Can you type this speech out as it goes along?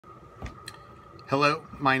Hello,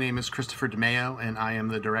 my name is Christopher DiMaio, and I am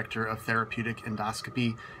the Director of Therapeutic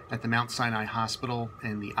Endoscopy at the Mount Sinai Hospital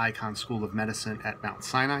and the Icahn School of Medicine at Mount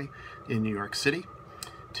Sinai in New York City.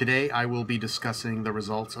 Today I will be discussing the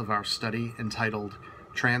results of our study entitled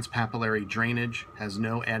Transpapillary Drainage Has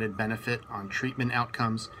No Added Benefit on Treatment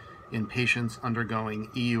Outcomes in Patients Undergoing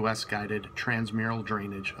EUS-guided transmural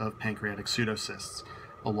drainage of pancreatic pseudocysts,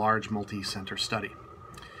 a large multi-center study.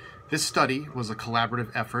 This study was a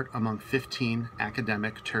collaborative effort among 15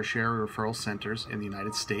 academic tertiary referral centers in the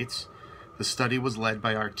United States. The study was led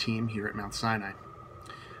by our team here at Mount Sinai.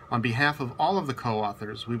 On behalf of all of the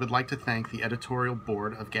co-authors, we would like to thank the editorial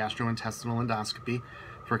board of gastrointestinal endoscopy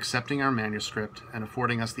for accepting our manuscript and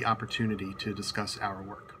affording us the opportunity to discuss our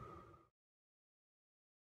work.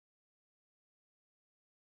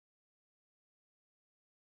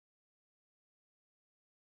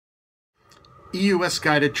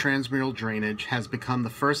 EUS-guided transmural drainage has become the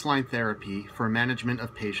first-line therapy for management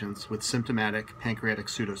of patients with symptomatic pancreatic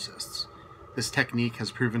pseudocysts. This technique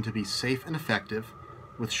has proven to be safe and effective,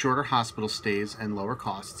 with shorter hospital stays and lower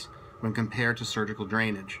costs when compared to surgical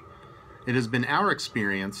drainage. It has been our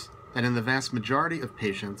experience that in the vast majority of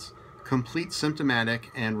patients, complete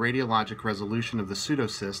symptomatic and radiologic resolution of the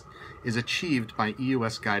pseudocyst is achieved by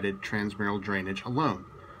EUS-guided transmural drainage alone,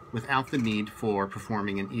 without the need for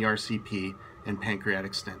performing an ERCP and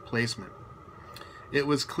pancreatic stent placement. It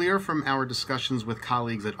was clear from our discussions with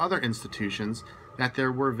colleagues at other institutions that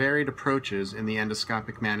there were varied approaches in the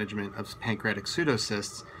endoscopic management of pancreatic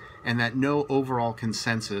pseudocysts, and that no overall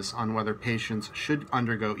consensus on whether patients should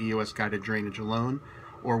undergo EUS-guided drainage alone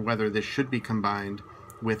or whether this should be combined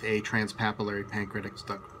with a transpapillary pancreatic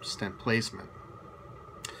stent placement.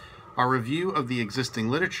 Our review of the existing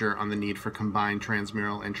literature on the need for combined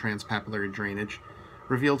transmural and transpapillary drainage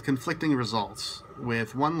revealed conflicting results,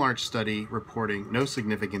 with one large study reporting no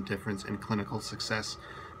significant difference in clinical success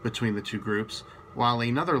between the two groups, while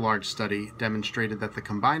another large study demonstrated that the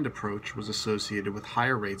combined approach was associated with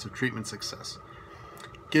higher rates of treatment success.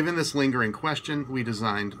 Given this lingering question, we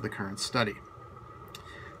designed the current study.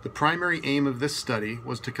 The primary aim of this study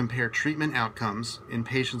was to compare treatment outcomes in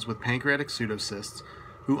patients with pancreatic pseudocysts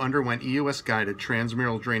who underwent EUS-guided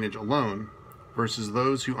transmural drainage alone versus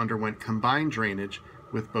those who underwent combined drainage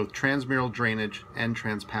with both transmural drainage and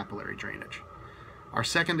transpapillary drainage. Our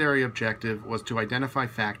secondary objective was to identify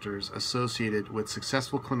factors associated with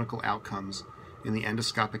successful clinical outcomes in the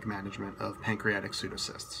endoscopic management of pancreatic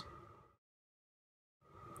pseudocysts.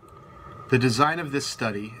 The design of this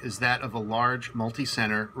study is that of a large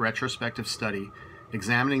multi-center retrospective study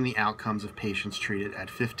examining the outcomes of patients treated at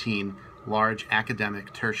 15 large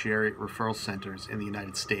academic tertiary referral centers in the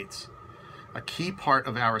United States. A key part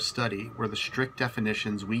of our study were the strict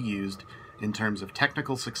definitions we used in terms of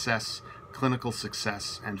technical success, clinical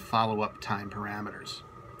success, and follow-up time parameters.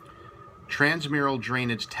 Transmural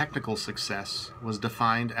drainage technical success was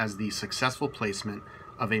defined as the successful placement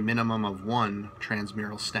of a minimum of one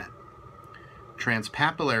transmural stent.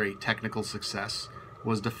 Transpapillary technical success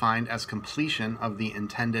was defined as completion of the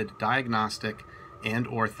intended diagnostic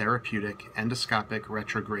and/or therapeutic endoscopic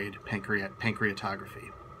retrograde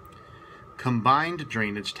pancreatography. Combined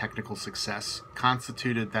drainage technical success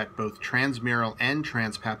constituted that both transmural and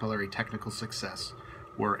transpapillary technical success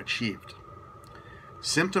were achieved.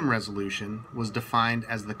 Symptom resolution was defined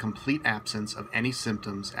as the complete absence of any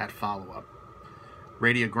symptoms at follow-up.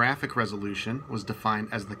 Radiographic resolution was defined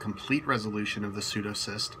as the complete resolution of the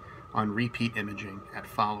pseudocyst on repeat imaging at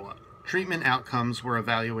follow-up. Treatment outcomes were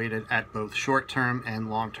evaluated at both short-term and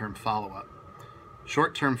long-term follow-up.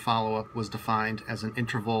 Short-term follow-up was defined as an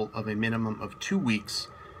interval of a minimum of 2 weeks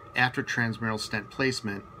after transmural stent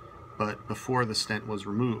placement, but before the stent was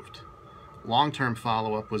removed. Long-term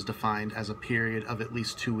follow-up was defined as a period of at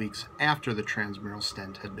least 2 weeks after the transmural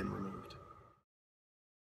stent had been removed.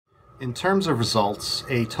 In terms of results,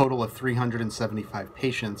 a total of 375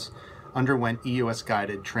 patients underwent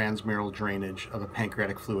EUS-guided transmural drainage of a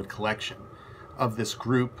pancreatic fluid collection. Of this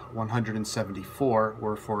group, 174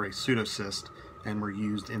 were for a pseudocyst and were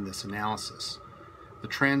used in this analysis. The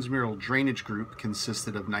transmural drainage group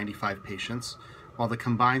consisted of 95 patients, while the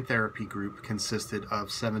combined therapy group consisted of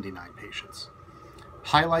 79 patients.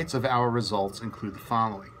 Highlights of our results include the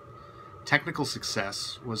following. Technical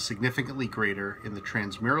success was significantly greater in the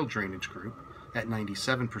transmural drainage group at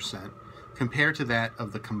 97% compared to that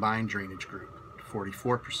of the combined drainage group,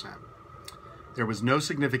 44%. There was no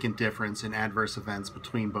significant difference in adverse events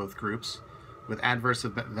between both groups, with adverse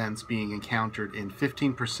events being encountered in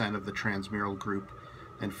 15% of the transmural group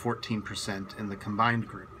and 14% in the combined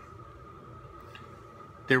group.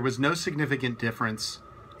 There was no significant difference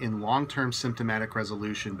in long-term symptomatic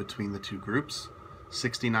resolution between the two groups,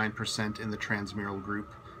 69% in the transmural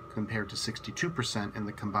group, compared to 62% in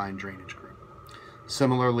the combined drainage group.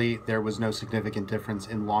 Similarly, there was no significant difference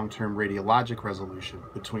in long-term radiologic resolution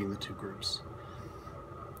between the two groups.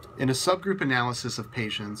 In a subgroup analysis of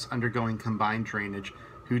patients undergoing combined drainage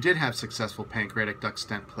who did have successful pancreatic duct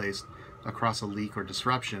stent placed across a leak or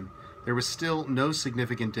disruption, there was still no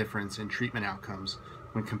significant difference in treatment outcomes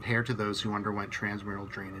when compared to those who underwent transmural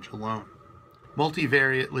drainage alone.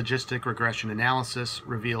 Multivariate logistic regression analysis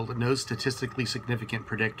revealed no statistically significant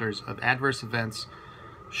predictors of adverse events,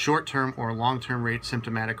 short-term or long-term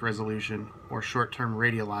symptomatic resolution, or short-term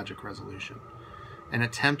radiologic resolution. An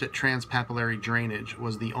attempt at transpapillary drainage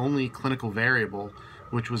was the only clinical variable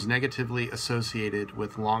which was negatively associated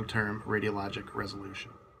with long-term radiologic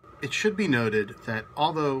resolution. It should be noted that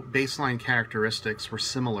although baseline characteristics were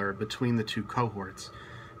similar between the two cohorts,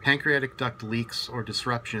 pancreatic duct leaks or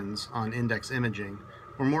disruptions on index imaging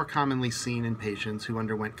were more commonly seen in patients who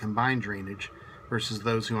underwent combined drainage versus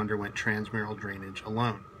those who underwent transmural drainage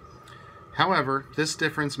alone. However, this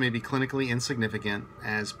difference may be clinically insignificant,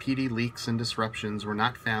 as PD leaks and disruptions were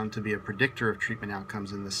not found to be a predictor of treatment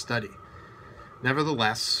outcomes in this study.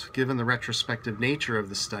 Nevertheless, given the retrospective nature of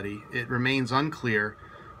the study, it remains unclear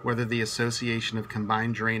whether the association of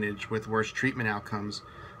combined drainage with worse treatment outcomes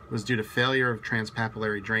was due to failure of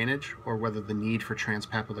transpapillary drainage, or whether the need for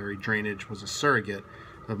transpapillary drainage was a surrogate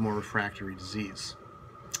of more refractory disease.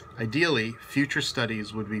 Ideally, future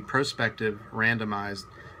studies would be prospective, randomized,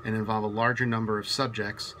 and involve a larger number of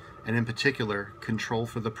subjects, and in particular, control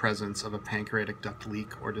for the presence of a pancreatic duct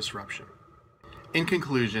leak or disruption. In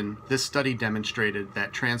conclusion, this study demonstrated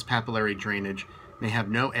that transpapillary drainage may have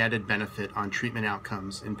no added benefit on treatment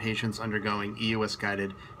outcomes in patients undergoing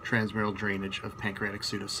EUS-guided transmural drainage of pancreatic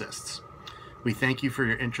pseudocysts. We thank you for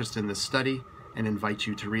your interest in this study and invite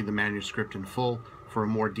you to read the manuscript in full for a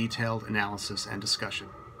more detailed analysis and discussion.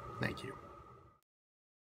 Thank you.